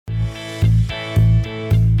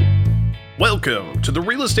Welcome to the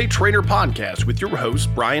Real Estate Trainer Podcast with your host,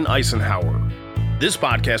 Brian Eisenhower. This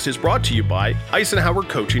podcast is brought to you by Eisenhower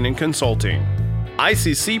Coaching and Consulting.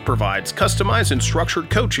 ICC provides customized and structured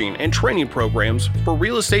coaching and training programs for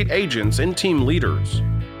real estate agents and team leaders,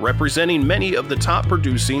 representing many of the top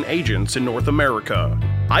producing agents in North America.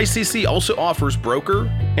 ICC also offers broker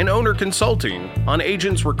and owner consulting on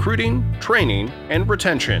agents' recruiting, training, and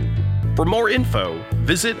retention. For more info,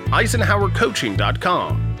 visit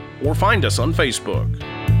eisenhowercoaching.com or find us on Facebook.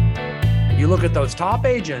 You look at those top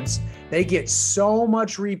agents, they get so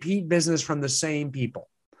much repeat business from the same people.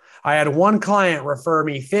 I had one client refer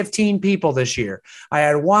me 15 people this year. I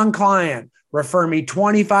had one client refer me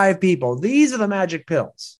 25 people. These are the magic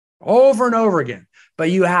pills over and over again.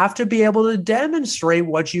 But you have to be able to demonstrate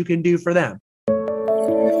what you can do for them.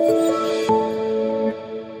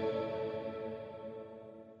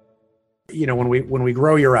 You know, when we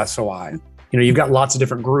grow your SOI, you've got lots of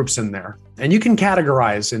different groups in there, and you can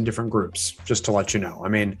categorize in different groups, just to let you know. I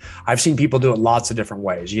mean, I've seen people do it lots of different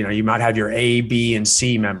ways. You might have your A, B, and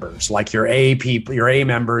C members. Like your A people, your A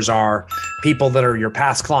members are people that are your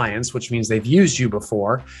past clients, which means they've used you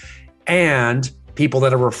before, and people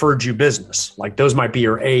that have referred you business. Like those might be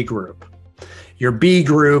your A group. Your B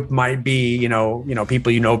group might be,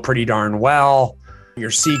 people you know pretty darn well. Your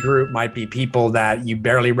C group might be people that you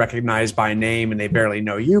barely recognize by name and they barely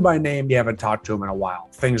know you by name. You haven't talked to them in a while,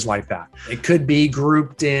 things like that. It could be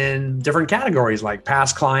grouped in different categories like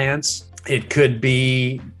past clients. It could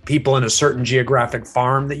be people in a certain geographic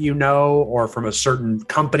farm that you know, or from a certain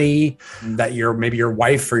company that maybe your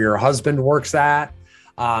wife or your husband works at.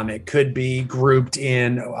 It could be grouped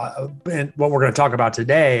in, and what we're going to talk about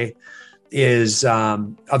today is a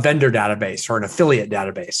vendor database or an affiliate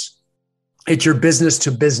database. It's your business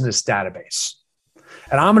to business database.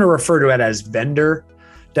 And I'm going to refer to it as vendor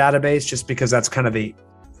database just because that's kind of the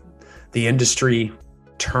industry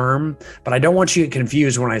term. But I don't want you to get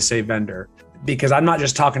confused when I say vendor, because I'm not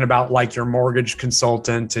just talking about like your mortgage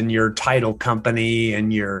consultant and your title company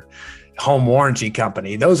and your home warranty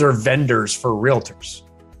company. Those are vendors for realtors,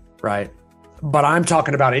 right? But I'm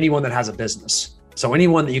talking about anyone that has a business. So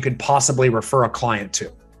anyone that you could possibly refer a client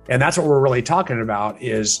to. And that's what we're really talking about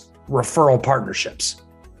is referral partnerships,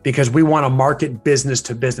 because we want to market business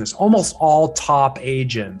to business. Almost all top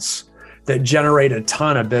agents that generate a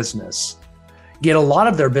ton of business get a lot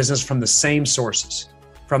of their business from the same sources,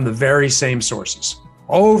 from the very same sources.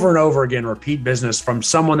 Over and over again, repeat business from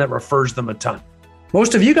someone that refers them a ton.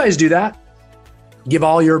 Most of you guys do that. Give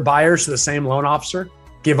all your buyers to the same loan officer.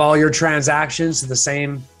 Give all your transactions to the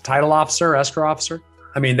same title officer, escrow officer.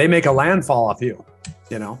 I mean, they make a landfall off you,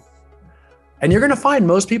 And you're going to find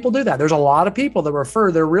most people do that. There's a lot of people that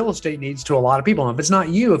refer their real estate needs to a lot of people. And if it's not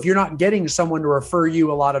you, if you're not getting someone to refer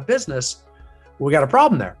you a lot of business, we got a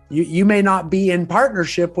problem there. You may not be in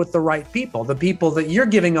partnership with the right people, the people that you're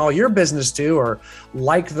giving all your business to or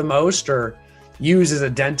like the most or use as a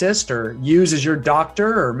dentist or use as your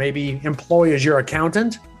doctor or maybe employ as your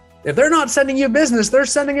accountant. If they're not sending you business, they're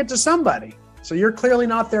sending it to somebody. So you're clearly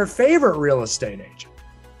not their favorite real estate agent.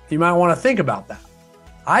 You might want to think about that.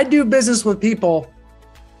 I do business with people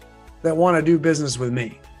that want to do business with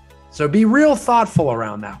me. So be real thoughtful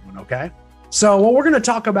around that one, okay? So what we're going to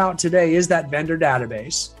talk about today is that vendor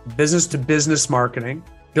database, business to business marketing,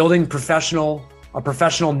 building a professional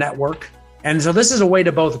network. And so this is a way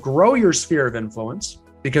to both grow your sphere of influence,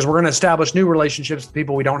 because we're going to establish new relationships with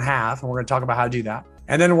people we don't have, and we're going to talk about how to do that.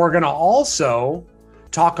 And then we're going to also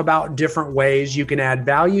talk about different ways you can add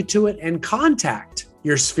value to it and contact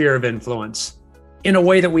your sphere of influence in a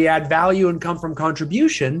way that we add value and come from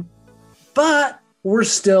contribution, but we're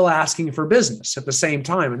still asking for business at the same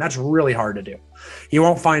time. And that's really hard to do. You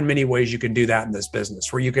won't find many ways you can do that in this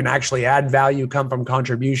business, where you can actually add value, come from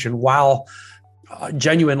contribution while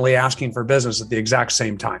genuinely asking for business at the exact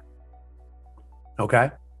same time.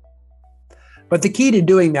 Okay? But the key to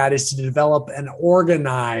doing that is to develop an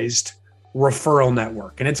organized referral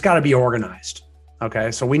network, and it's got to be organized.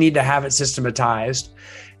 Okay? So we need to have it systematized.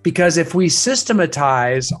 Because if we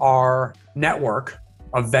systematize our network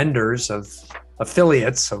of vendors, of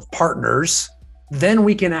affiliates, of partners, then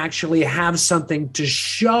we can actually have something to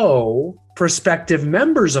show prospective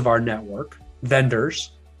members of our network,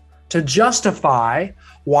 vendors, to justify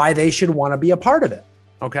why they should want to be a part of it,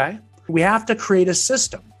 okay? We have to create a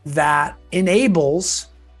system that enables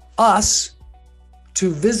us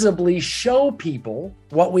to visibly show people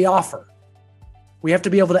what we offer. We have to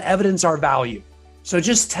be able to evidence our value. So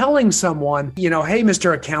just telling someone, hey,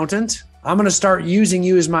 Mr. Accountant, I'm going to start using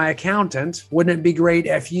you as my accountant. Wouldn't it be great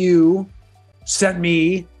if you sent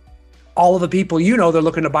me all of the people they're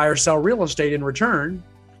looking to buy or sell real estate in return?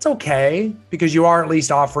 It's okay because you are at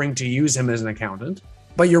least offering to use him as an accountant,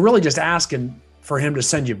 but you're really just asking for him to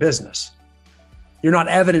send you business. You're not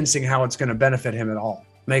evidencing how it's going to benefit him at all.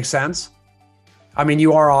 Make sense? I mean,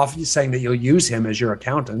 you are off saying that you'll use him as your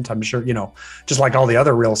accountant. I'm sure, just like all the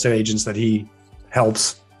other real estate agents that he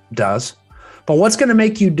helps does. But what's going to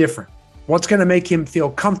make you different? What's going to make him feel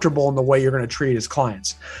comfortable in the way you're going to treat his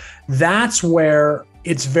clients? That's where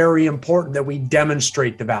it's very important that we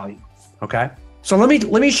demonstrate the value. Okay. So let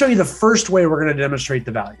me show you the first way we're going to demonstrate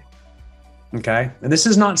the value. Okay. And this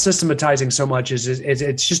is not systematizing so much as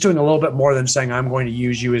it's just doing a little bit more than saying, I'm going to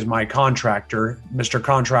use you as my contractor, Mr.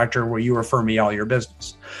 Contractor, will you refer me all your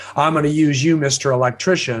business? I'm going to use you, Mr.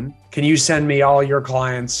 Electrician. Can you send me all your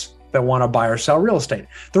clients that want to buy or sell real estate?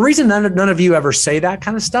 The reason none of you ever say that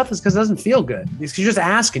kind of stuff is because it doesn't feel good. It's you're just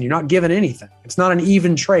asking, you're not giving anything. It's not an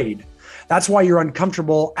even trade. That's why you're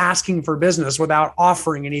uncomfortable asking for business without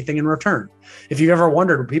offering anything in return. If you've ever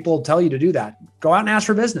wondered, people will tell you to do that. Go out and ask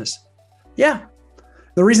for business. Yeah.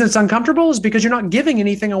 The reason it's uncomfortable is because you're not giving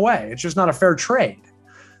anything away. It's just not a fair trade.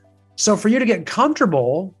 So for you to get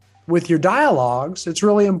comfortable with your dialogues, it's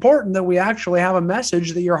really important that we actually have a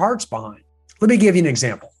message that your heart's behind. Let me give you an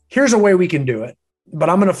example. Here's a way we can do it, but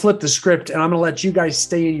I'm going to flip the script and I'm going to let you guys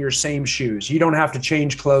stay in your same shoes. You don't have to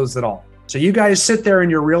change clothes at all. So you guys sit there in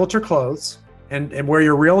your realtor clothes and wear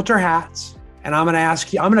your realtor hats. And I'm going to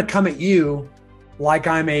ask you, I'm going to come at you like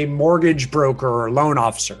I'm a mortgage broker or loan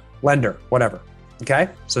officer, lender, whatever. Okay.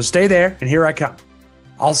 So stay there and here I come.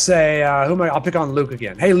 I'll say, I'll pick on Luke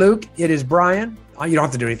again. Hey, Luke, it is Brian. Oh, you don't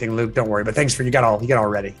have to do anything, Luke. Don't worry. But thanks for, you got all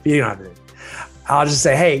ready. You don't have to do it. I'll just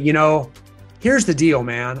say, hey, here's the deal,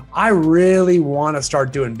 man. I really want to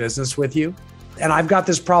start doing business with you. And I've got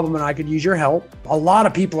this problem and I could use your help. A lot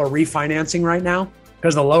of people are refinancing right now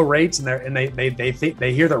because of the low rates and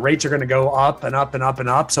they hear that rates are going to go up and up and up and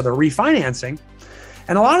up. So they're refinancing.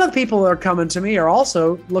 And a lot of the people that are coming to me are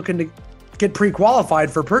also looking to get pre-qualified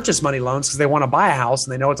for purchase money loans because they want to buy a house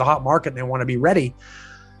and they know it's a hot market and they want to be ready.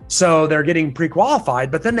 So they're getting pre-qualified,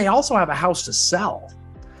 but then they also have a house to sell.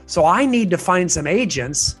 So I need to find some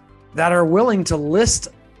agents that are willing to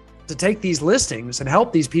take these listings and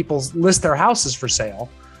help these people list their houses for sale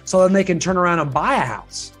so then they can turn around and buy a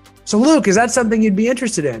house. So Luke, is that something you'd be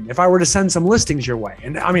interested in if I were to send some listings your way?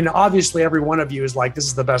 And I mean, obviously every one of you is like, this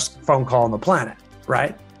is the best phone call on the planet,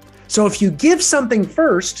 right? So if you give something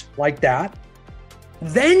first like that,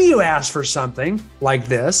 then you ask for something like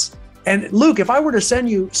this. And Luke, if I were to send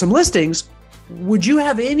you some listings, would you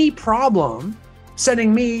have any problem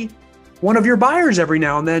sending me one of your buyers every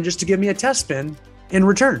now and then just to give me a test spin in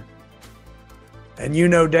return? And you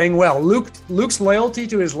know dang well, Luke's loyalty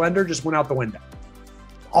to his lender just went out the window.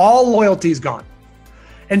 All loyalty is gone.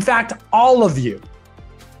 In fact, all of you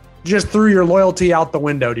just threw your loyalty out the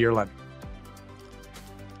window to your lender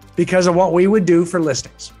because of what we would do for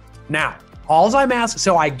listings. Now, all I'm asking,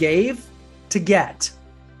 so I gave to get.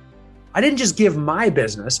 I didn't just give my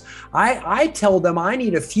business. I tell them I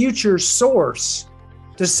need a future source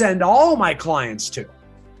to send all my clients to,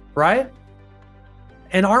 right?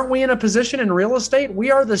 And aren't we in a position in real estate?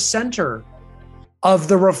 We are the center of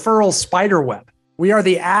the referral spider web. We are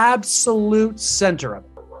the absolute center of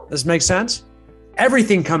it. Does this make sense?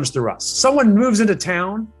 Everything comes through us. Someone moves into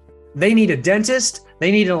town. They need a dentist.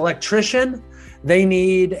 They need an electrician. They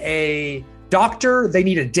need a doctor. They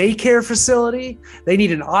need a daycare facility. They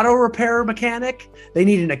need an auto repair mechanic. They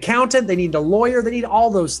need an accountant. They need a lawyer. They need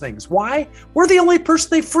all those things. Why? We're the only person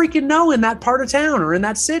they freaking know in that part of town or in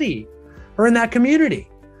that city or in that community.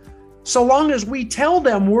 So long as we tell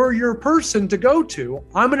them we're your person to go to,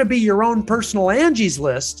 I'm going to be your own personal Angie's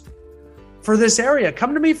List for this area.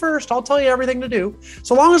 Come to me first. I'll tell you everything to do.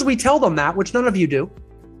 So long as we tell them that, which none of you do.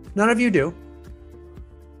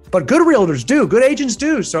 But good realtors do, good agents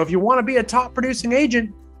do. So if you want to be a top producing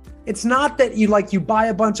agent, it's not that you buy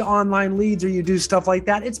a bunch of online leads or you do stuff like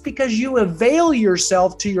that. It's because you avail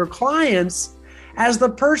yourself to your clients as the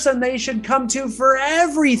person they should come to for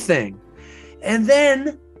everything. And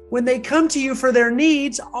then when they come to you for their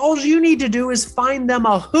needs, all you need to do is find them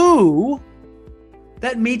a who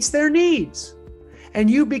that meets their needs. And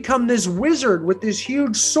you become this wizard with this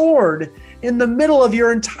huge sword in the middle of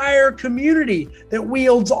your entire community that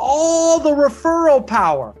wields all the referral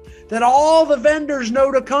power that all the vendors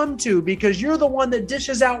know to come to because you're the one that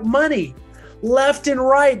dishes out money left and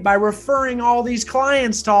right by referring all these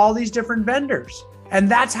clients to all these different vendors. And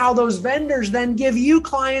that's how those vendors then give you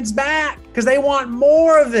clients back because they want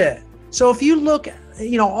more of it. So if you look,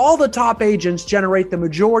 all the top agents generate the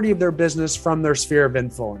majority of their business from their sphere of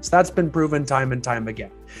influence. That's been proven time and time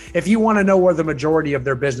again. If you want to know where the majority of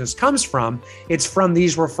their business comes from, it's from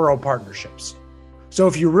these referral partnerships. So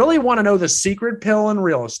if you really want to know the secret pill in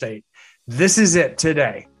real estate, this is it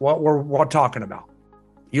today, what we're talking about.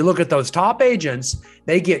 You look at those top agents,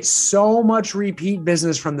 they get so much repeat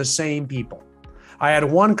business from the same people. I had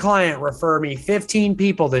one client refer me 15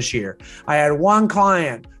 people this year. I had one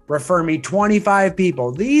client refer me 25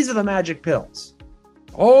 people. These are the magic pills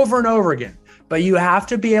over and over again. But you have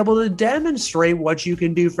to be able to demonstrate what you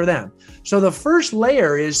can do for them. So the first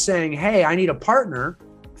layer is saying, hey, I need a partner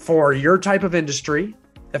for your type of industry.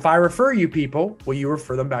 If I refer you people, will you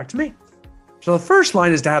refer them back to me? So the first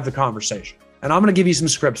line is to have the conversation. And I'm going to give you some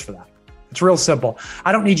scripts for that. It's real simple.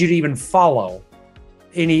 I don't need you to even follow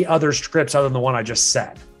any other scripts other than the one I just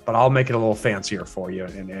said, but I'll make it a little fancier for you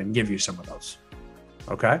and give you some of those.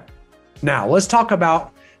 Okay. Now let's talk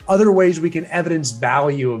about other ways we can evidence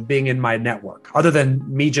value of being in my network, other than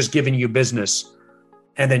me just giving you business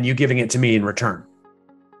and then you giving it to me in return.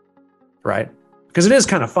 Right? Because it is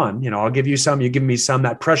kind of fun. I'll give you some, you give me some,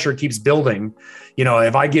 that pressure keeps building.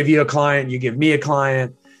 If I give you a client, you give me a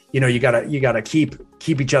client, you gotta keep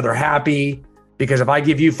each other happy. Because if I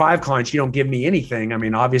give you 5 clients, you don't give me anything. I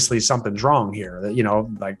mean, obviously something's wrong here.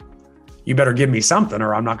 You better give me something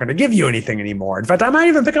or I'm not going to give you anything anymore. In fact, I might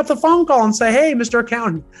even pick up the phone call and say, hey, Mr.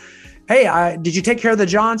 Accountant, hey, did you take care of the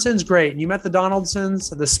Johnsons? Great. And you met the Donaldsons,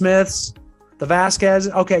 the Smiths, the Vasquez.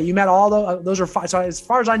 Okay, you met all those are 5. So as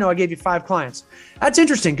far as I know, I gave you 5 clients. That's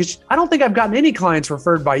interesting because I don't think I've gotten any clients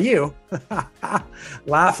referred by you.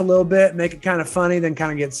 Laugh a little bit, make it kind of funny, then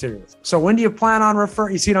kind of get serious. So when do you plan on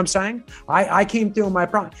referring? You see what I'm saying? I came through my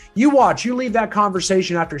problem. You watch, you leave that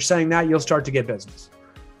conversation after saying that, you'll start to get business.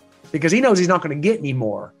 Because he knows he's not going to get any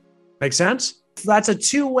more. Make sense? That's a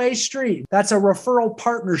two-way street. That's a referral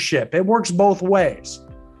partnership. It works both ways.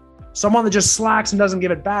 Someone that just slacks and doesn't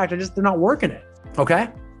give it back, they're not working it. Okay?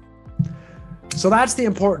 So that's the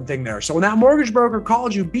important thing there. So when that mortgage broker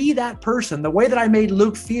calls you, be that person. The way that I made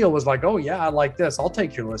Luke feel was like, oh yeah, I like this. I'll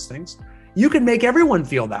take your listings. You can make everyone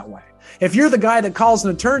feel that way. If you're the guy that calls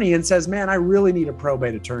an attorney and says, man, I really need a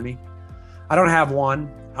probate attorney. I don't have one.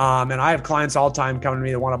 And I have clients all the time coming to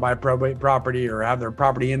me that want to buy probate property or have their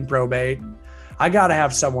property in probate. I got to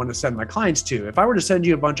have someone to send my clients to. If I were to send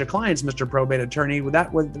you a bunch of clients, Mr. Probate Attorney, would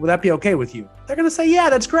that be okay with you? They're going to say, yeah,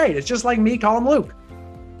 that's great. It's just like me calling Luke.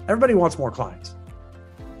 Everybody wants more clients.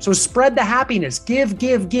 So spread the happiness, give,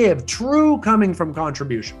 true coming from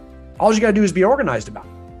contribution. All you got to do is be organized about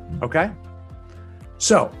it. Okay.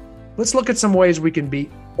 So let's look at some ways we can be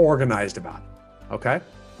organized about it. Okay.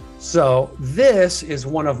 So this is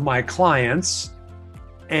one of my clients,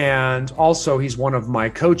 and also he's one of my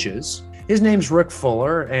coaches. His name's Rick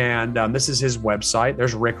Fuller, and this is his website.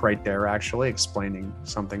 There's Rick right there, actually, explaining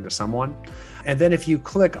something to someone. And then if you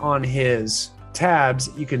click on his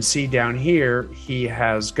tabs, you can see down here, he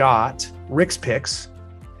has got Rick's Picks,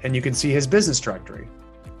 and you can see his business directory.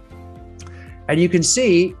 And you can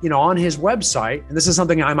see, on his website, and this is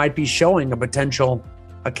something I might be showing a potential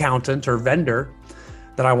accountant or vendor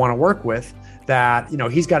that I want to work with, that,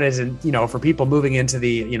 he's got his, for people moving into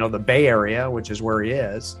the, the Bay Area, which is where he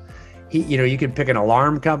is. You can pick an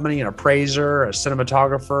alarm company, an appraiser, a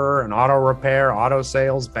cinematographer, an auto repair, auto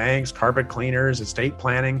sales, banks, carpet cleaners, estate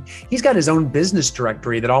planning. He's got his own business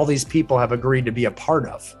directory that all these people have agreed to be a part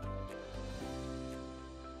of.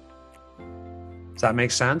 Does that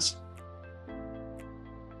make sense?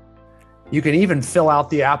 You can even fill out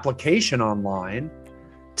the application online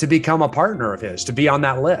to become a partner of his, to be on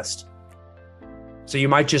that list. So you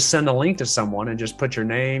might just send a link to someone and just put your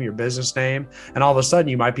name, your business name, and all of a sudden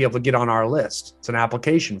you might be able to get on our list. It's an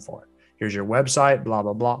application for it. Here's your website, blah,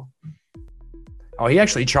 blah, blah. Oh, he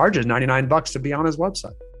actually charges $99 to be on his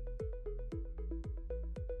website.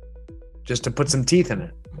 Just to put some teeth in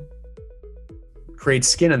it. Create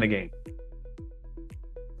skin in the game.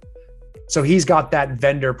 So he's got that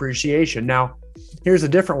vendor appreciation. Now, here's a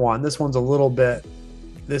different one. This one's a little bit,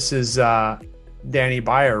 this is Danny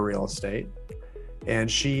Beyer Real Estate.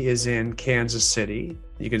 And she is in Kansas City.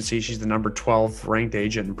 You can see she's the number 12 ranked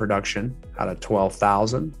agent in production out of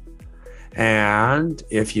 12,000. And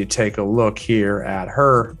if you take a look here at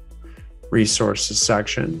her resources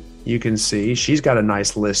section, you can see she's got a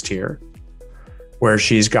nice list here where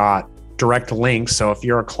she's got direct links. So if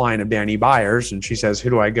you're a client of Danny Beyer's and she says,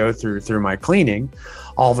 who do I go through my cleaning?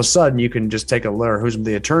 All of a sudden you can just take a look, who's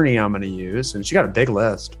the attorney I'm going to use? And she got a big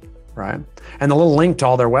list, right? And the little link to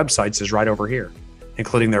all their websites is right over here,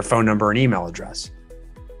 including their phone number and email address.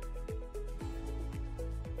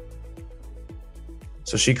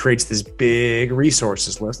 So she creates this big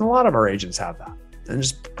resources list. And a lot of our agents have that. And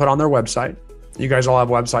just put on their website. You guys all have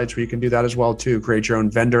websites where you can do that as well too. Create your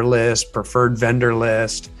own vendor list, preferred vendor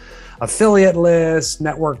list. affiliate list,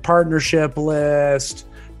 network partnership list,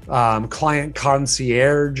 client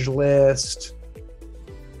concierge list,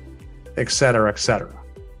 et cetera, et cetera.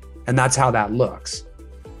 And that's how that looks.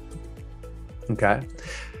 Okay.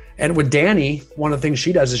 And with Danny, one of the things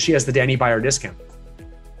she does is she has the Danny buyer discount.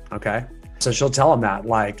 Okay. So she'll tell them that,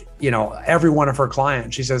 like, every one of her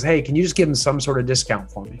clients, she says, hey, can you just give them some sort of discount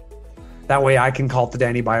for me? That way I can call it the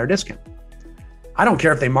Danny buyer discount. I don't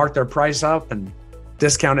care if they mark their price up and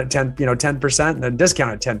discount at 10% and then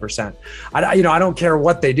discount at 10%. I don't care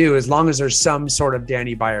what they do as long as there's some sort of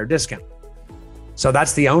Danny buyer discount. So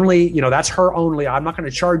that's the only, that's her only. I'm not going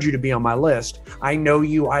to charge you to be on my list. I know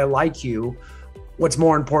you. I like you. What's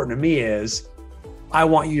more important to me is I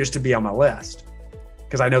want you just to be on my list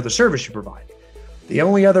because I know the service you provide. The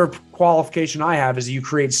only other qualification I have is you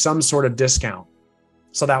create some sort of discount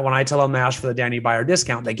so that when I tell them to ask for the Danny buyer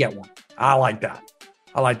discount, they get one. I like that.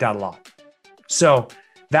 I like that a lot. So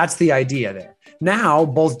that's the idea there. Now,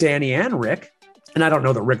 both Danny and Rick, and I don't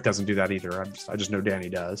know that Rick doesn't do that either. I just know Danny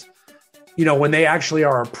does. When they actually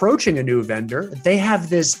are approaching a new vendor, they have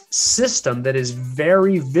this system that is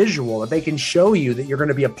very visual that they can show you that you're going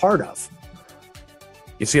to be a part of.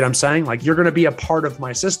 You see what I'm saying? Like, you're going to be a part of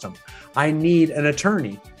my system. I need an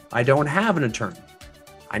attorney. I don't have an attorney.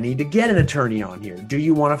 I need to get an attorney on here. Do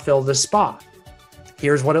you want to fill this spot?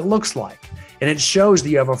 Here's what it looks like. And it shows that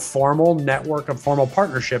you have a formal network, a formal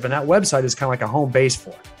partnership, and that website is kind of like a home base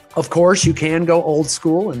for it. Of course, you can go old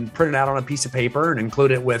school and print it out on a piece of paper and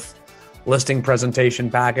include it with listing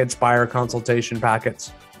presentation packets, buyer consultation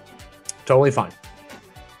packets. Totally fine.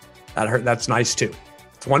 That's nice too.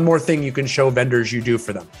 It's one more thing you can show vendors you do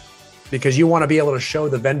for them because you want to be able to show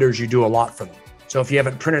the vendors you do a lot for them. So if you have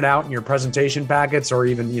it printed out in your presentation packets or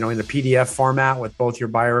even, in the PDF format with both your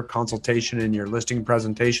buyer consultation and your listing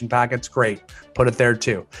presentation packets, great. Put it there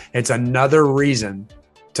too. It's another reason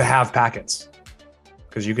to have packets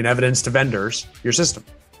because you can evidence to vendors your system.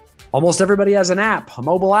 Almost everybody has an app, a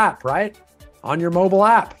mobile app, right? On your mobile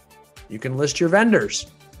app, you can list your vendors.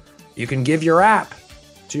 You can give your app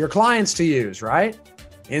to your clients to use, right?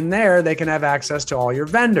 In there, they can have access to all your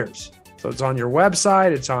vendors. So it's on your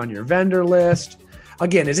website, it's on your vendor list.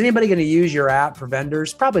 Again, is anybody going to use your app for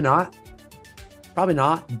vendors? Probably not. Probably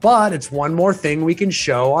not. But it's one more thing we can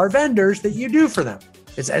show our vendors that you do for them.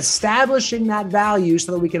 It's establishing that value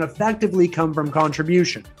so that we can effectively come from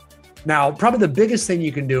contribution. Now, probably the biggest thing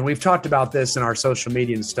you can do, and we've talked about this in our social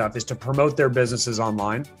media and stuff, is to promote their businesses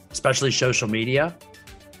online, especially social media,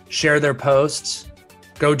 share their posts,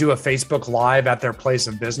 go do a Facebook Live at their place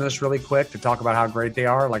of business really quick to talk about how great they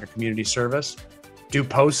are, like a community service, do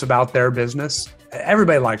posts about their business.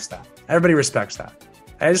 Everybody likes that. Everybody respects that.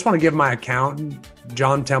 I just want to give my accountant,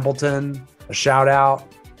 John Templeton, a shout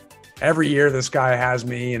out. Every year this guy has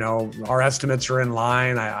me, our estimates are in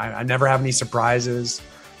line. I never have any surprises.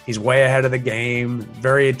 He's way ahead of the game,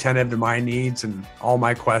 very attentive to my needs and all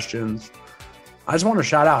my questions. I just want to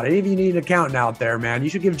shout out, any of you need an accountant out there, man, you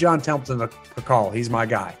should give John Templeton a call. He's my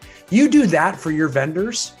guy. You do that for your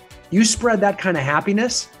vendors. You spread that kind of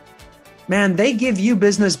happiness. Man, they give you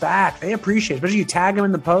business back. They appreciate it. Especially you tag them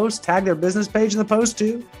in the post, tag their business page in the post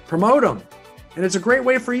too. Promote them. And it's a great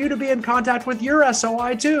way for you to be in contact with your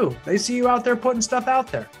SOI too. They see you out there putting stuff out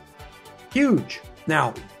there. Huge.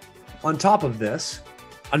 Now, on top of this,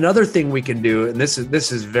 another thing we can do, and this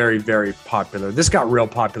is very, very popular. This got real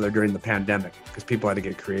popular during the pandemic because people had to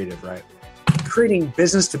get creative, right? Creating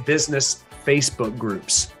business-to-business Facebook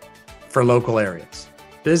groups for local areas.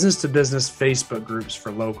 Business-to-business Facebook groups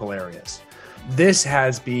for local areas. This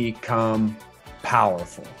has become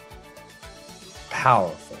powerful,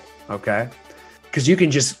 okay? Because you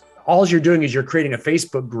can all you're doing is you're creating a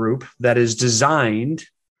Facebook group that is designed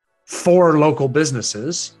for local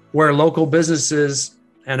businesses, where local businesses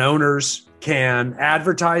and owners can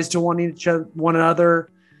advertise to one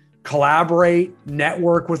another, collaborate,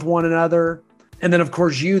 network with one another. And then, of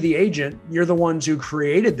course, you, the agent, you're the ones who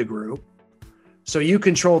created the group. So you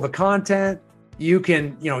control the content. You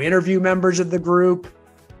can, interview members of the group,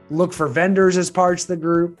 look for vendors as parts of the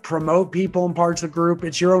group, promote people in parts of the group.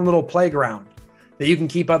 It's your own little playground that you can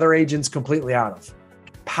keep other agents completely out of.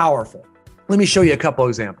 Powerful. Let me show you a couple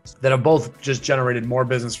examples that have both just generated more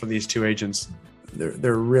business for these two agents.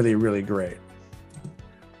 They're really, really great.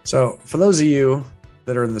 So for those of you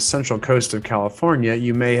that are in the central coast of California,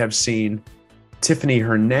 you may have seen Tiffany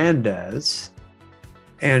Hernandez,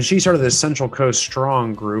 and she started this Central Coast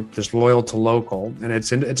Strong group, this Loyal to Local, and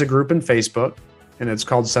it's a group in Facebook, and it's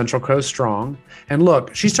called Central Coast Strong. And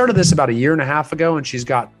look, she started this about a year and a half ago, and she's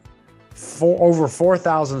got over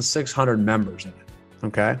 4,600 members in it,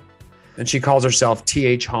 okay? And she calls herself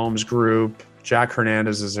TH Homes Group, Jack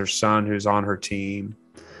Hernandez is her son who's on her team.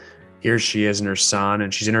 Here she is and her son,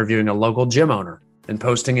 and she's interviewing a local gym owner and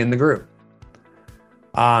posting in the group.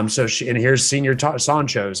 And here's Senior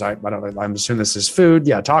Sancho's. I'm assuming this is food.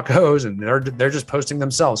 Yeah, tacos, and they're just posting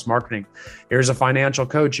themselves, marketing. Here's a financial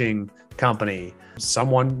coaching company,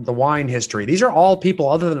 the wine history. These are all people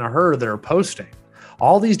other than her that are posting.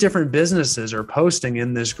 All these different businesses are posting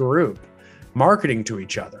in this group, marketing to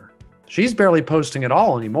each other. She's barely posting at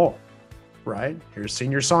all anymore, right? Here's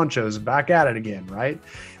Senior Sancho's back at it again, right?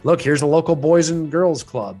 Look, here's a local Boys and Girls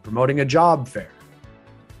Club promoting a job fair,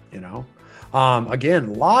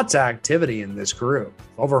 Again, lots of activity in this group,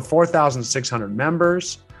 over 4,600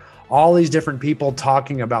 members, all these different people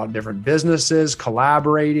talking about different businesses,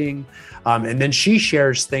 collaborating. And then she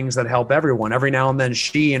shares things that help everyone. Every now and then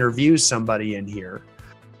she interviews somebody in here,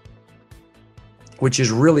 which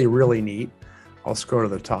is really, really neat. I'll scroll to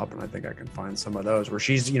the top and I think I can find some of those where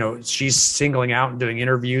she's singling out and doing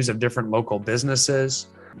interviews of different local businesses.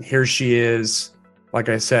 Here she is, like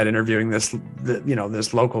I said, interviewing this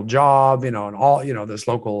local job, and all, this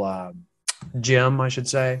local gym, I should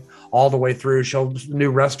say, all the way through. New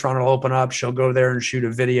restaurant will open up. She'll go there and shoot a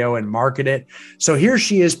video and market it. So here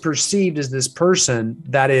she is perceived as this person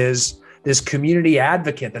that is this community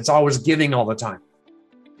advocate that's always giving all the time,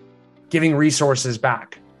 giving resources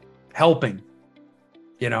back, helping,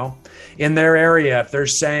 in their area. If they're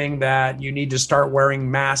saying that you need to start wearing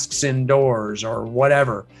masks indoors or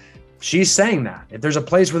whatever, she's saying that. If there's a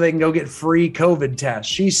place where they can go get free COVID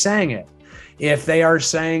tests, she's saying it. If they are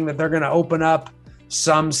saying that they're going to open up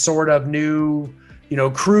some sort of new,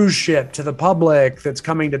 cruise ship to the public that's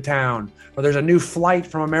coming to town, or there's a new flight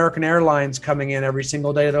from American Airlines coming in every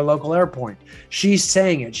single day to their local airport, she's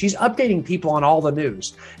saying it. She's updating people on all the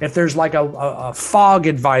news. If there's like a fog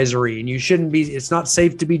advisory and it's not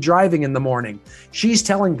safe to be driving in the morning, she's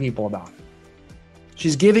telling people about it.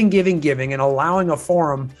 She's giving, and allowing a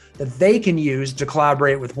forum that they can use to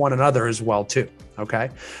collaborate with one another as well, too. Okay.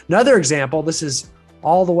 Another example, this is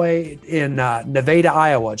all the way in Nevada,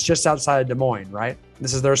 Iowa. It's just outside of Des Moines, right?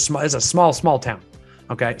 This is it's a small town.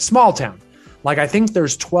 Okay. Small town. Like I think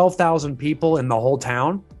there's 12,000 people in the whole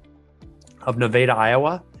town of Nevada,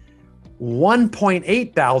 Iowa.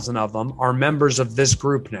 1.8 thousand of them are members of this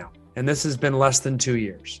group now. And this has been less than 2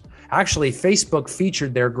 years. Actually, Facebook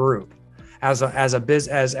featured their group as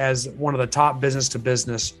one of the top business to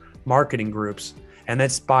business marketing groups. And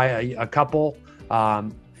that's by a couple,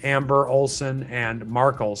 Amber Olson and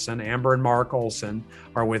Mark Olson. Amber and Mark Olson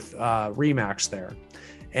are with Remax there.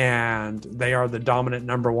 And they are the dominant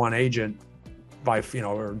number one agent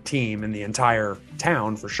or team in the entire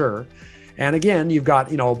town for sure. And again, you've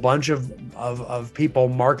got, a bunch of people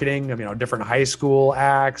marketing, different high school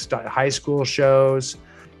acts, high school shows,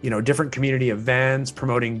 different community events,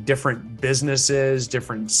 promoting different businesses,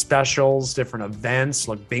 different specials, different events,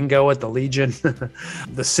 like bingo at the Legion.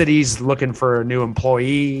 The city's looking for a new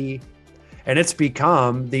employee. And it's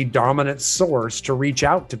become the dominant source to reach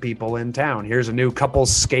out to people in town. Here's a new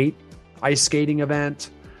couples ice skating event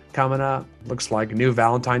coming up. Looks like a new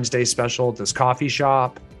Valentine's Day special at this coffee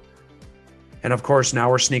shop. And of course, now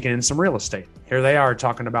we're sneaking in some real estate. Here they are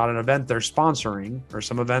talking about an event they're sponsoring, or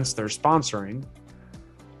some events they're sponsoring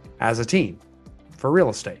as a team for real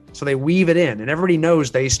estate. So they weave it in, and everybody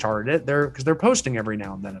knows they started it because they're posting every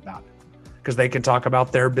now and then about it, because they can talk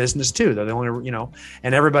about their business too. They're the only,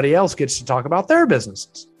 and everybody else gets to talk about their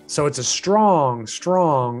businesses. So it's a strong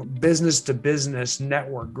business to business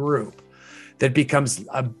network group that becomes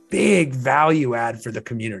a big value add for the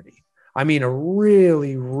community. I mean, a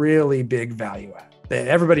really, really big value add that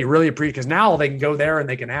everybody really appreciates, because now they can go there and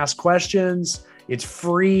they can ask questions. It's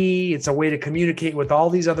free. It's a way to communicate with all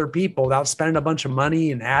these other people without spending a bunch of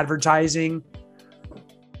money in advertising.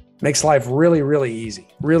 Makes life really, really easy.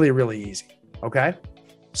 Really, really easy. Okay.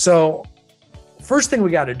 So first thing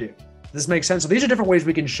we got to do, this makes sense. So these are different ways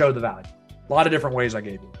we can show the value. A lot of different ways I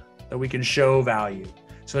gave you that we can show value.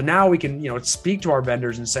 So now we can, speak to our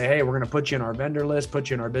vendors and say, hey, we're going to put you in our vendor list, put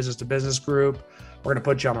you in our business to business group. We're going to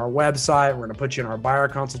put you on our website. We're going to put you in our buyer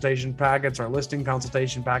consultation packets, our listing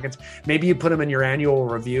consultation packets. Maybe you put them in your annual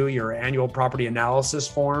review, your annual property analysis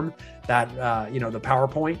form, that, the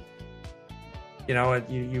PowerPoint.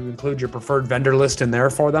 You include your preferred vendor list in there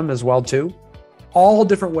for them as well too. All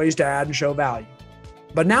different ways to add and show value.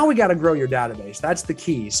 But now we got to grow your database. That's the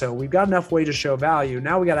key. So we've got enough way to show value.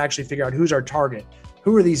 Now we got to actually figure out who's our target.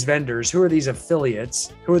 Who are these vendors? Who are these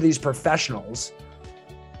affiliates? Who are these professionals?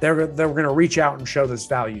 They're going to reach out and show this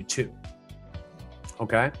value too.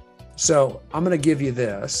 Okay. So I'm going to give you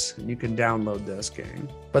this, and you can download this,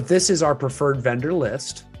 gang. But this is our preferred vendor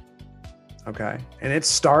list. Okay. And it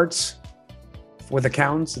starts with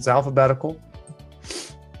accountants, it's alphabetical.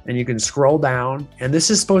 And you can scroll down, and this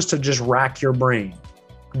is supposed to just rack your brain.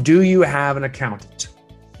 Do you have an accountant?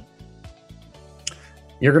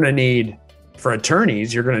 You're going to need, for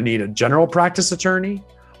attorneys, you're going to need a general practice attorney,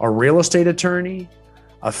 a real estate attorney,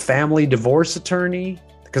 a family divorce attorney,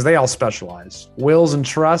 because they all specialize, wills and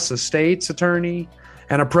trusts, estates attorney,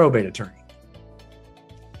 and a probate attorney.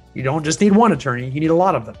 You don't just need one attorney, you need a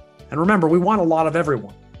lot of them. And remember, we want a lot of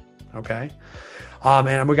everyone, okay?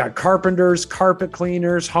 And we got carpenters, carpet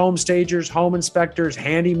cleaners, home stagers, home inspectors,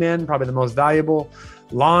 handymen, probably the most valuable,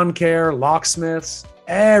 lawn care, locksmiths,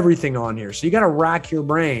 everything on here. So you got to rack your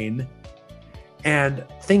brain and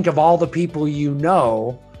think of all the people you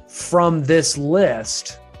know from this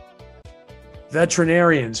list.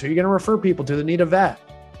 Veterinarians, who are you going to refer people to that need a vet?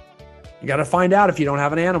 You got to find out if you don't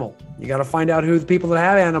have an animal. You got to find out who the people that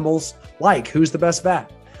have animals like, who's the best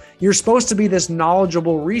vet. You're supposed to be this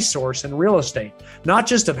knowledgeable resource in real estate, not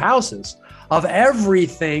just of houses, of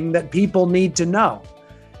everything that people need to know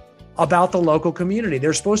about the local community.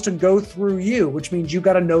 They're supposed to go through you, which means you've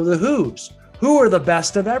got to know the who's. Who are the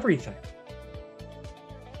best of everything?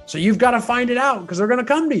 So you've got to find it out because they're going to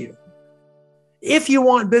come to you. If you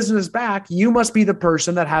want business back, you must be the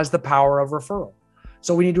person that has the power of referral.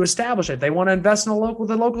 So we need to establish it. They want to invest in the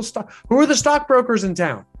local stock. Who are the stockbrokers in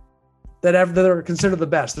town that are considered the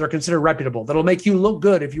best, that are considered reputable, that'll make you look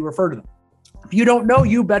good if you refer to them? If you don't know,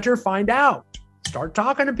 you better find out. Start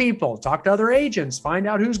talking to people, talk to other agents, find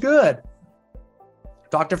out who's good.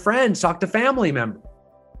 Talk to friends, talk to family members.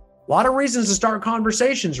 A lot of reasons to start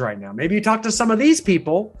conversations right now. Maybe you talk to some of these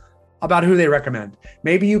people about who they recommend.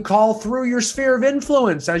 Maybe you call through your sphere of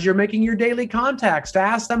influence as you're making your daily contacts to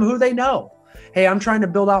ask them who they know. Hey, I'm trying to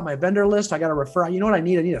build out my vendor list. I got to refer. You know what I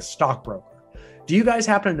need? I need a stockbroker. Do you guys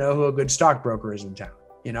happen to know who a good stockbroker is in town?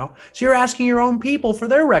 So you're asking your own people for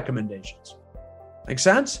their recommendations. Make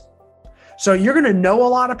sense? So you're going to know a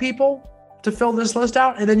lot of people to fill this list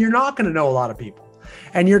out, and then you're not going to know a lot of people.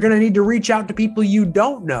 And you're going to need to reach out to people you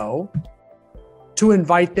don't know to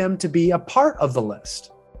invite them to be a part of the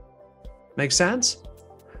list. Make sense?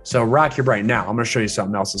 So rack your brain. Now, I'm going to show you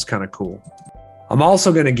something else that's kind of cool. I'm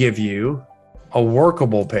also going to give you a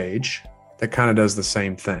workable page that kind of does the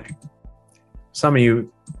same thing. Some of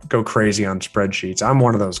you go crazy on spreadsheets. I'm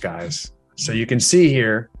one of those guys. So you can see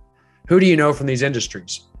here, who do you know from these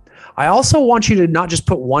industries? I also want you to not just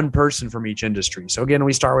put one person from each industry. So again,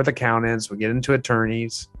 we start with accountants, we get into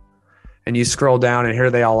attorneys, and you scroll down and here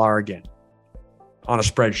they all are again on a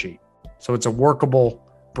spreadsheet. So it's a workable,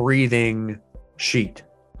 breathing sheet.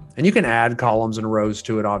 And you can add columns and rows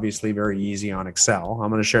to it, obviously very easy on Excel. I'm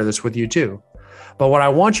going to share this with you too. But what I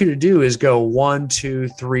want you to do is go 1, 2,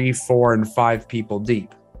 3, 4, and 5 people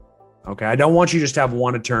deep. Okay. I don't want you just to have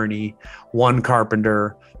one attorney, one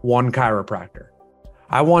carpenter, one chiropractor.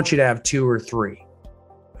 I want you to have 2 or 3.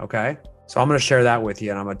 Okay. So I'm going to share that with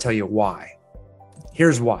you and I'm going to tell you why.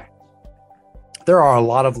 Here's why. There are a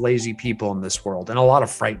lot of lazy people in this world and a lot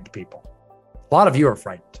of frightened people. A lot of you are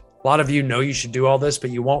frightened. A lot of you know you should do all this, but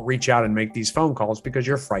you won't reach out and make these phone calls because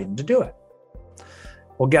you're frightened to do it.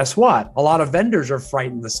 Well, guess what? A lot of vendors are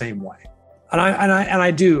frightened the same way. And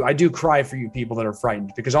I do cry for you people that are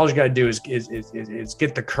frightened, because all you got to do is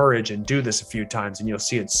get the courage and do this a few times and you'll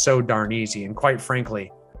see it's so darn easy. And quite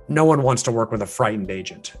frankly, no one wants to work with a frightened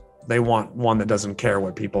agent. They want one that doesn't care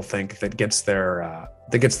what people think, that gets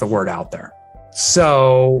the word out there.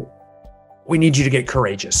 So we need you to get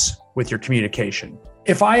courageous with your communication.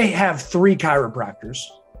 If I have 3 chiropractors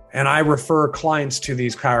and I refer clients to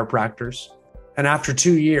these chiropractors, and after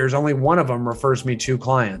 2 years, only one of them refers me 2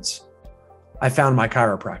 clients, I found my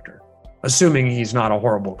chiropractor, assuming he's not a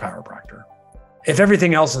horrible chiropractor. If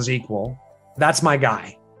everything else is equal, that's my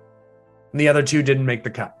guy. And the other 2 didn't make the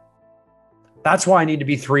cut. That's why I need to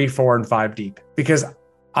be 3, 4, and 5 deep. Because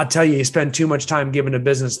I'll tell you spend too much time giving a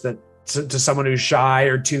business to someone who's shy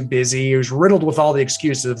or too busy, who's riddled with all the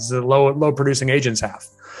excuses that low producing agents have.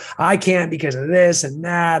 I can't because of this and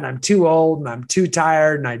that, and I'm too old and I'm too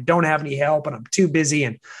tired and I don't have any help and I'm too busy.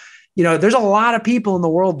 And there's a lot of people in the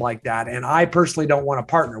world like that. And I personally don't want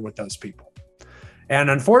to partner with those people. And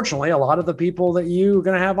unfortunately, a lot of the people that you're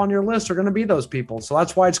going to have on your list are going to be those people. So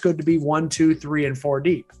that's why it's good to be 1, 2, 3, and 4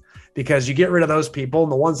 deep, because you get rid of those people,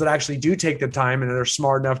 and the ones that actually do take the time and they're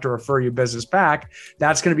smart enough to refer you business back,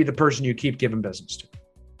 that's going to be the person you keep giving business to.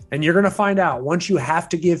 And you're going to find out once you have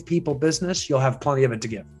to give people business, you'll have plenty of it to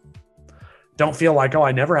give. Don't feel like,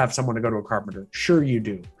 I never have someone to go to a carpenter. Sure you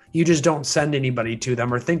do. You just don't send anybody to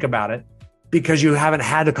them or think about it because you haven't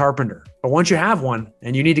had a carpenter. But once you have one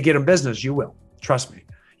and you need to get them business, you will. Trust me.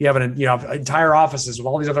 You have entire offices with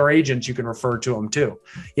all these other agents you can refer to them too.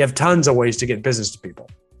 You have tons of ways to get business to people.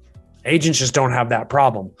 Agents just don't have that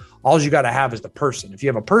problem. All you got to have is the person. If you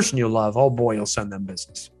have a person you love, oh boy, you'll send them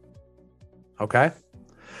business. Okay?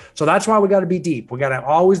 So that's why we got to be deep. We got to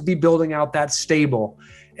always be building out that stable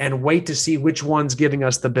and wait to see which one's giving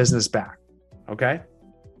us the business back. Okay?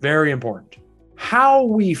 Very important. How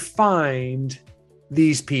we find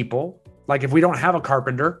these people, like if we don't have a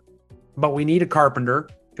carpenter, but we need a carpenter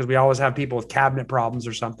because we always have people with cabinet problems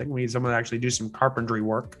or something. We need someone to actually do some carpentry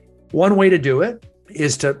work. One way to do it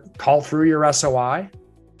is to call through your SOI,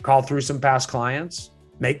 call through some past clients,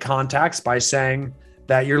 make contacts by saying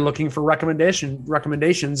that you're looking for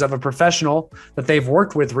recommendations of a professional that they've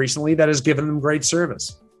worked with recently that has given them great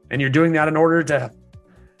service. And you're doing that in order to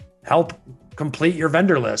help complete your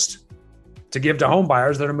vendor list to give to home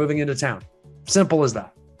buyers that are moving into town. Simple as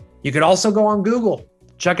that. You could also go on Google,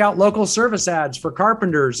 check out local service ads for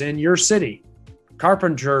carpenters in your city,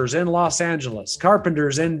 carpenters in Los Angeles,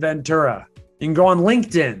 carpenters in Ventura. You can go on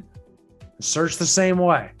LinkedIn, search the same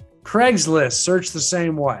way. Craigslist, search the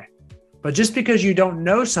same way. But just because you don't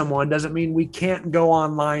know someone doesn't mean we can't go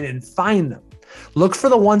online and find them. Look for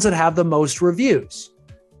the ones that have the most reviews.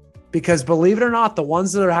 Because believe it or not, the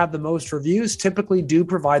ones that have the most reviews typically do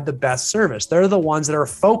provide the best service. They're the ones that are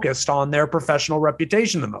focused on their professional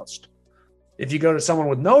reputation the most. If you go to someone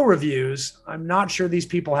with no reviews, I'm not sure these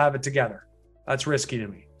people have it together. That's risky to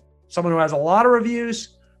me. Someone who has a lot of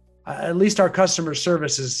reviews, at least our customer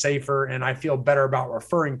service is safer, and I feel better about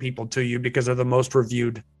referring people to you because they're the most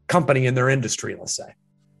reviewed company in their industry, let's say.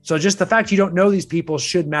 So just the fact you don't know these people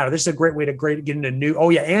should matter. This is a great way to get into new. Oh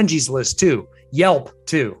yeah, Angie's List too. Yelp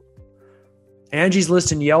too. Angie's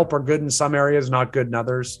List and Yelp are good in some areas, not good in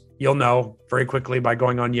others. You'll know very quickly by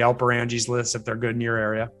going on Yelp or Angie's List if they're good in your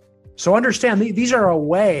area. So understand these are a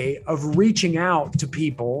way of reaching out to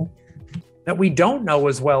people that we don't know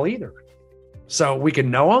as well either. So we can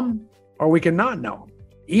know them or we can not know them.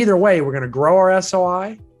 Either way, we're going to grow our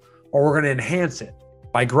SOI or we're going to enhance it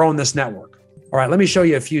by growing this network. All right, let me show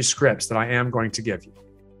you a few scripts that I am going to give you.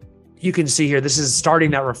 You can see here, this is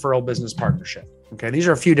starting that referral business partnership. Okay, these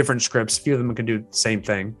are a few different scripts. A few of them can do the same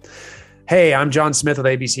thing. Hey, I'm John Smith with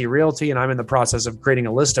ABC Realty, and I'm in the process of creating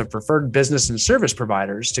a list of preferred business and service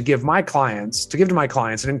providers to give to my clients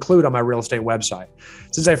and include on my real estate website.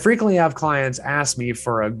 Since I frequently have clients ask me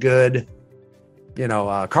for a good,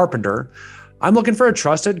 carpenter, I'm looking for a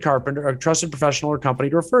trusted carpenter, a trusted professional or company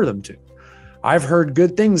to refer them to. I've heard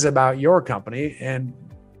good things about your company, and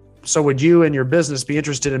so would you and your business be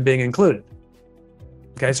interested in being included?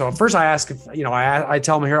 Okay, so at first I ask, I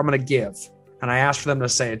tell them here I'm going to give, and I ask for them to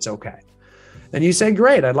say it's okay. Then you say,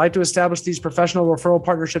 great, I'd like to establish these professional referral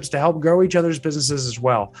partnerships to help grow each other's businesses as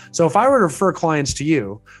well. So if I were to refer clients to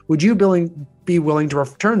you, would you be willing to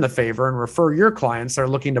return the favor and refer your clients that are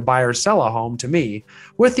looking to buy or sell a home to me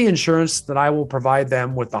with the insurance that I will provide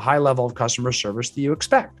them with the high level of customer service that you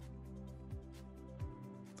expect?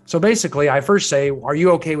 So basically, I first say, are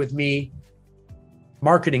you okay with me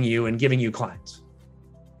marketing you and giving you clients?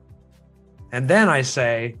 And then I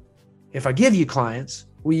say, if I give you clients,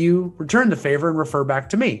 will you return the favor and refer back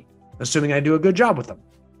to me, assuming I do a good job with them?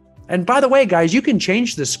 And by the way, guys, you can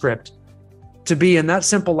change the script to be in that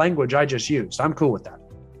simple language I just used. I'm cool with that.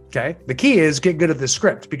 Okay. The key is get good at this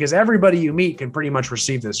script because everybody you meet can pretty much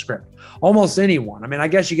receive this script. Almost anyone. I mean, I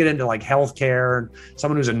guess you get into like healthcare and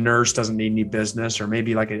someone who's a nurse doesn't need any business, or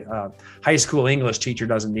maybe like a high school English teacher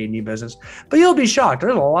doesn't need any business, but you'll be shocked.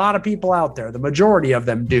 There's a lot of people out there. The majority of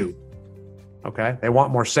them do. Okay. They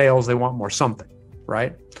want more sales. They want more something,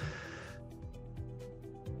 right?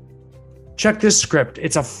 Check this script.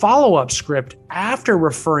 It's a follow-up script after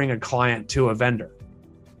referring a client to a vendor.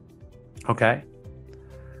 Okay.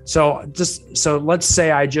 So let's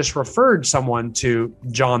say I just referred someone to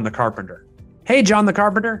John the Carpenter. Hey, John the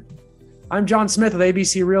Carpenter, I'm John Smith with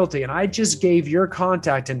ABC Realty, and I just gave your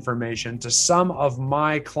contact information to some of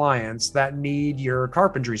my clients that need your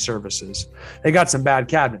carpentry services. They got some bad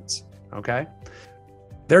cabinets, okay?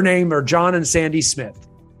 Their name are John and Sandy Smith,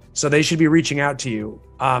 so they should be reaching out to you.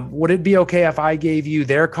 Would it be okay if I gave you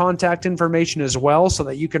their contact information as well so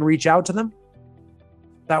that you can reach out to them?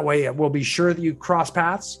 That way we'll be sure that you cross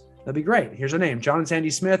paths. That'd be great. Here's their name, John and Sandy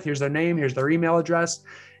Smith. Here's their name. Here's their email address.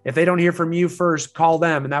 If they don't hear from you first, call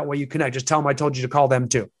them. And that way you connect. Just tell them I told you to call them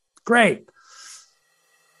too. Great.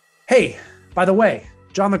 Hey, by the way,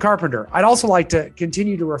 John the Carpenter, I'd also like to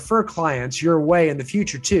continue to refer clients your way in the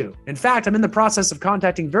future too. In fact, I'm in the process of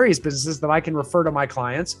contacting various businesses that I can refer to my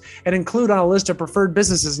clients and include on a list of preferred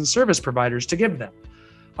businesses and service providers to give them.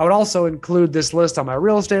 I would also include this list on my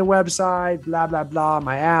real estate website, blah, blah, blah,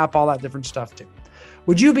 my app, all that different stuff too.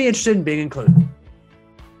 Would you be interested in being included?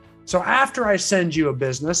 So after I send you a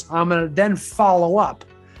business, I'm going to then follow up.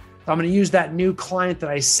 I'm going to use that new client that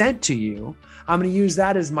I sent to you. I'm going to use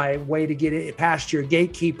that as my way to get it past your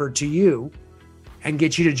gatekeeper to you and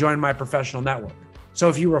get you to join my professional network. So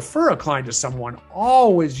if you refer a client to someone,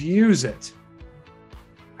 always use it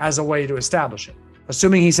as a way to establish it.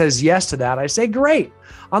 Assuming he says yes to that, I say, great.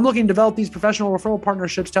 I'm looking to develop these professional referral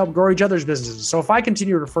partnerships to help grow each other's businesses. So if I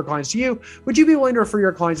continue to refer clients to you, would you be willing to refer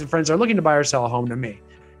your clients and friends that are looking to buy or sell a home to me?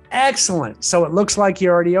 Excellent. So it looks like you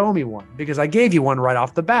already owe me one because I gave you one right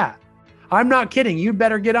off the bat. I'm not kidding. You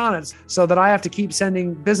better get on it so that I have to keep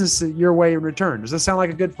sending business your way in return. Does this sound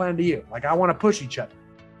like a good plan to you? Like, I want to push each other.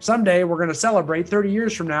 Someday we're going to celebrate 30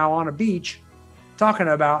 years from now on a beach talking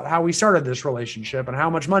about how we started this relationship and how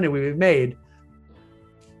much money we've made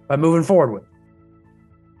by moving forward with it.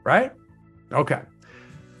 Right? Okay.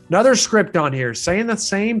 Another script on here saying the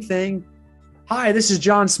same thing. Hi, this is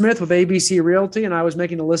John Smith with ABC Realty, and I was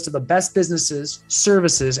making a list of the best businesses,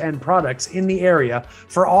 services, and products in the area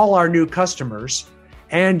for all our new customers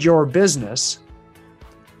and your business.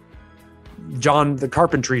 John, the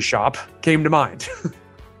carpentry shop, came to mind.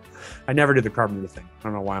 I never did the carpentry thing. I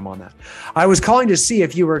don't know why I'm on that. I was calling to see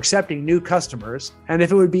if you were accepting new customers and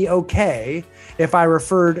if it would be okay if I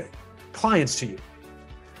referred clients to you.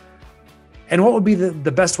 And what would be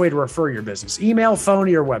the best way to refer your business? Email, phone, or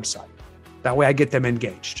your website. That way I get them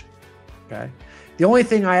engaged. Okay. The only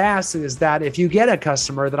thing I ask is that if you get a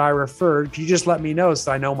customer that I referred, can you just let me know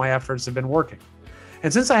so I know my efforts have been working?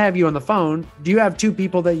 And since I have you on the phone, do you have two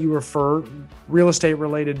people that you refer real estate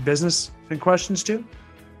related business and questions to?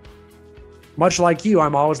 Much like you,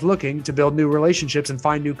 I'm always looking to build new relationships and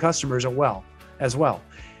find new customers as well.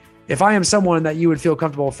 If I am someone that you would feel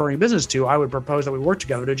comfortable referring business to, I would propose that we work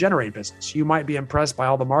together to generate business. You might be impressed by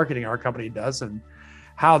all the marketing our company does and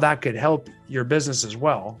how that could help your business as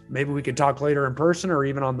well. Maybe we could talk later in person or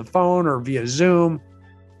even on the phone or via Zoom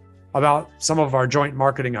about some of our joint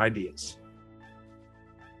marketing ideas.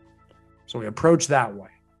 So we approach that way.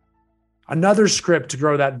 Another script to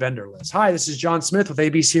grow that vendor list. Hi, this is John Smith with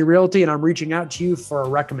ABC Realty, and I'm reaching out to you for a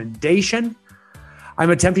recommendation. I'm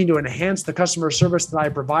attempting to enhance the customer service that I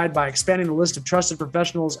provide by expanding the list of trusted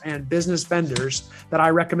professionals and business vendors that I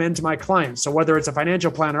recommend to my clients. So whether it's a financial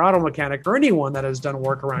planner, auto mechanic, or anyone that has done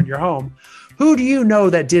work around your home, who do you know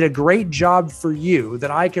that did a great job for you that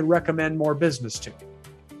I can recommend more business to?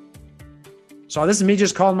 So this is me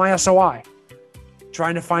just calling my SOI,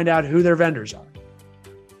 trying to find out who their vendors are.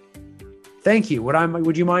 Thank you.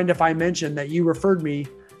 Would you mind if I mentioned that you referred me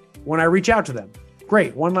when I reach out to them?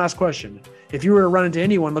 Great. One last question. If you were to run into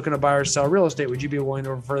anyone looking to buy or sell real estate, would you be willing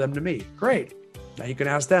to refer them to me? Great. Now you can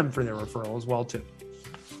ask them for their referral as well too.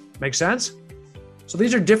 Make sense? So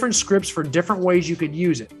these are different scripts for different ways you could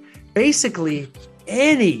use it. Basically,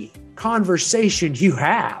 any conversation you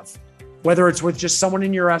have, whether it's with just someone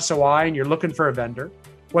in your SOI and you're looking for a vendor,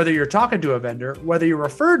 whether you're talking to a vendor, whether you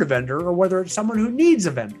referred a vendor, or whether it's someone who needs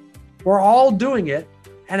a vendor, we're all doing it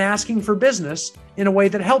and asking for business in a way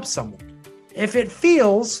that helps someone. If it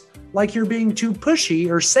feels like you're being too pushy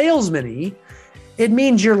or salesman-y, it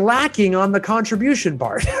means you're lacking on the contribution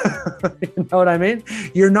part. You know what I mean?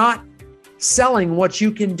 You're not selling what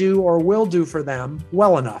you can do or will do for them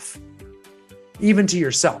well enough, even to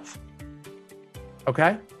yourself.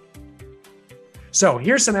 Okay? So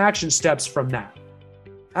here's some action steps from that.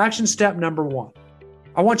 Action step number 1.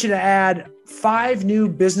 I want you to add 5 new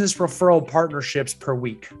business referral partnerships per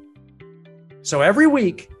week. So every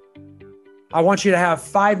week, I want you to have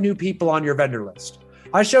 5 new people on your vendor list.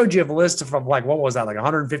 I showed you a list of like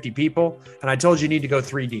 150 people, and I told you need to go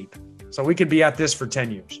 3 deep. So we could be at this for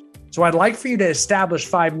 10 years. So I'd like for you to establish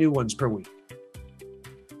 5 new ones per week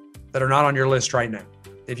that are not on your list right now.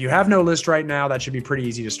 If you have no list right now, that should be pretty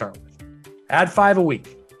easy to start with. Add 5 a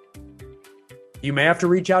week. You may have to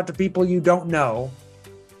reach out to people you don't know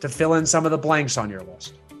to fill in some of the blanks on your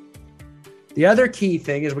list. The other key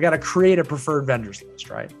thing is we got to create a preferred vendors list,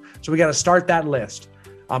 right? So we got to start that list.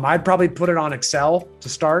 I'd probably put it on Excel to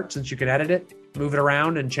start, since you can edit it, move it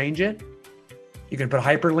around and change it. You can put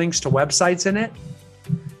hyperlinks to websites in it.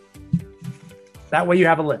 That way you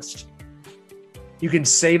have a list. You can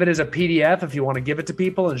save it as a PDF if you want to give it to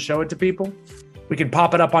people and show it to people. We can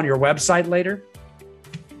pop it up on your website later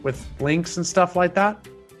with links and stuff like that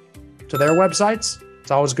to their websites.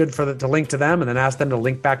 It's always good to link to them and then ask them to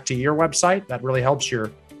link back to your website. That really helps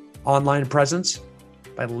your online presence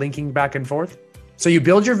by linking back and forth. So you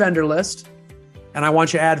build your vendor list, and I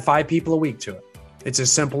want you to add 5 people a week to it. It's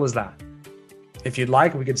as simple as that. If you'd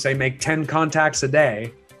like, we could say make 10 contacts a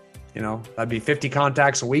day That'd be 50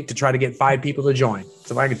 contacts a week to try to get 5 people to join.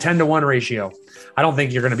 So like a 10-to-1 ratio, I don't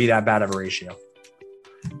think you're going to be that bad of a ratio.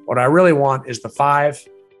 What I really want is the 5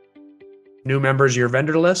 new members of your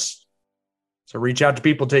vendor list. So reach out to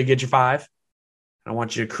people till you get your 5. I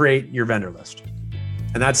want you to create your vendor list.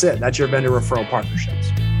 And that's it. That's your vendor referral partnerships.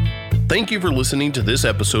 Thank you for listening to this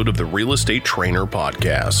episode of the Real Estate Trainer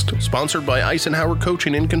Podcast, sponsored by Eisenhower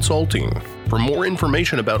Coaching and Consulting. For more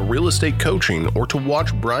information about real estate coaching or to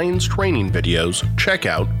watch Brian's training videos, check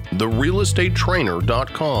out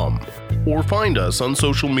therealestatetrainer.com or find us on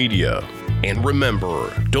social media. And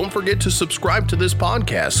remember, don't forget to subscribe to this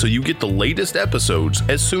podcast so you get the latest episodes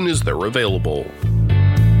as soon as they're available.